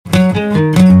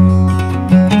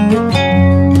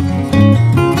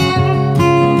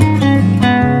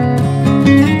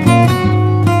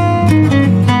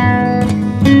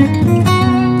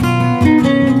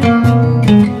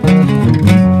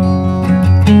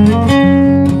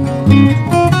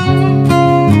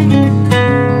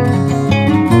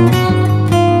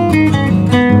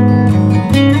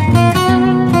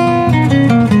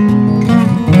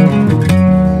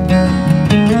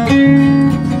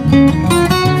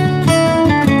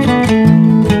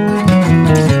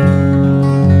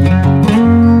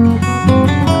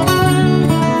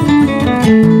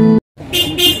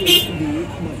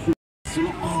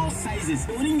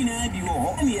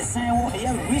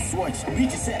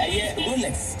I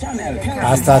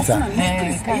started.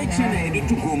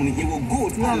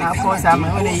 Of course, I'm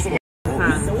really.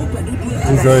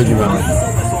 Enjoy the man.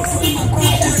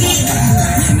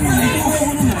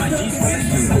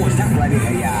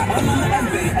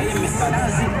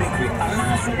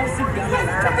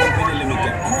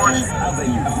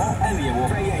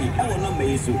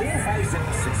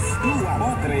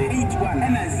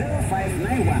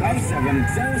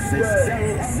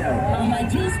 My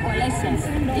jeans collections.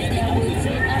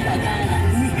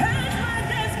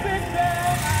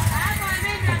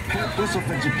 The purpose of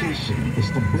education is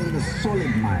to build a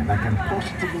solid mind that can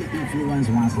positively influence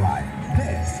one's life.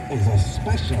 This is a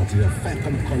specialty of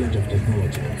Faircom College of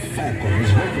Technology. Faircom is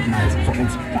recognized for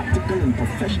its practical and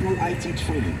professional IT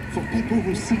training for people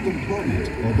who seek employment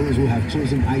or those who have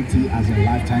chosen IT as a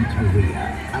lifetime career.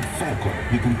 At Faircom,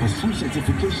 you can pursue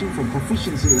certification from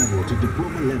proficiency level to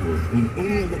diploma level in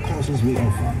any of the courses we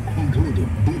offer, including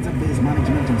database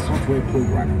management and software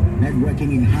programming,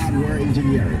 networking and hardware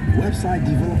engineering, website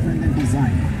development and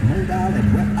design, mobile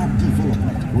and web app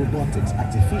development, robotics,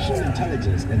 artificial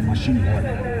intelligence, and machine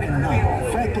learning. And now,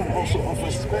 Faircom also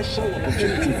offers special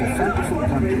opportunity for francophone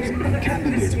countries and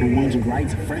candidates who want to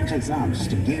write French exams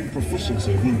to gain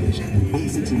proficiency in English and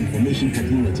basics in information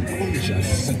technology in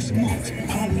just 6 months.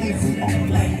 Completely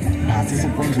online.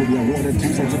 Participants will be awarded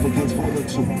 2 certificates for the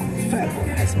tour. Faircom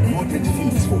has moderate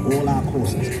fees for all our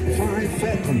courses. Find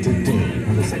Faircom today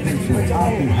on the 2nd floor,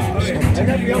 Albu House,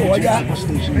 Stockton,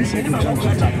 Station in Second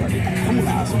Junction, Takoradi. Call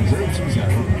us on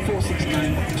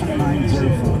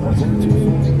 020-469-2904 or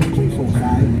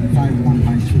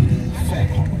 024-345-5193.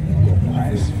 Faircom, your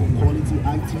prize for quality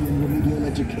IT and remedial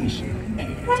education.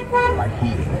 Right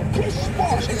here.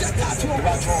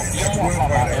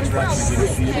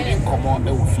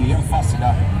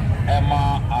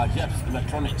 Yes,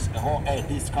 electronics, the whole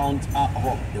discount at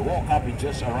home. The walk up is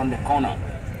just around the corner.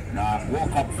 Now,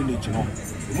 walk up village, you know,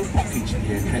 the new package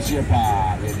here, Cassia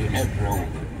Bar, the April,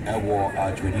 war,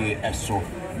 28 so.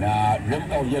 Now,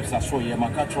 yes, I saw you, my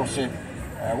catcher said,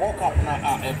 walk up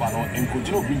now, and could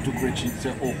you bring to Crechi,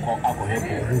 say, oh, call alcohol.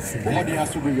 What has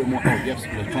to be more yes,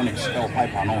 electronics,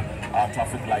 pipe, and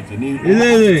traffic light, you need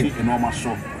enormous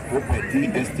shop,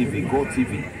 DSTV, Go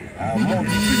TV. More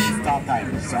start time,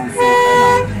 sound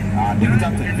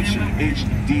digital television,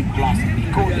 HD plus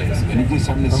decoders, anything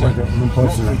 77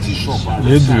 shop,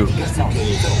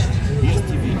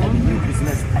 DSTV, and new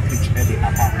business package at the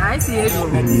upper. I see it.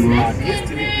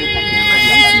 DSTV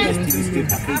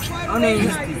package.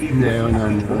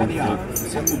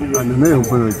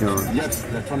 Yes,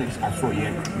 electronics are so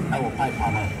young. I will pipe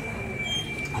on.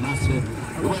 And I said,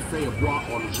 we'll pay a block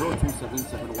on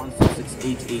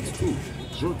 0277166882.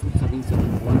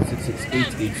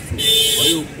 0277166882. Or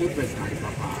you open my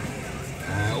papa.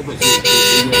 Open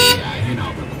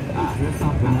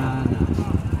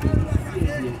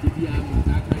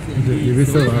You be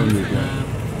so happy.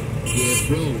 Yeah,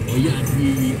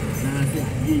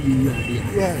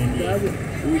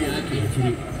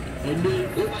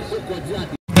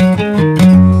 bro.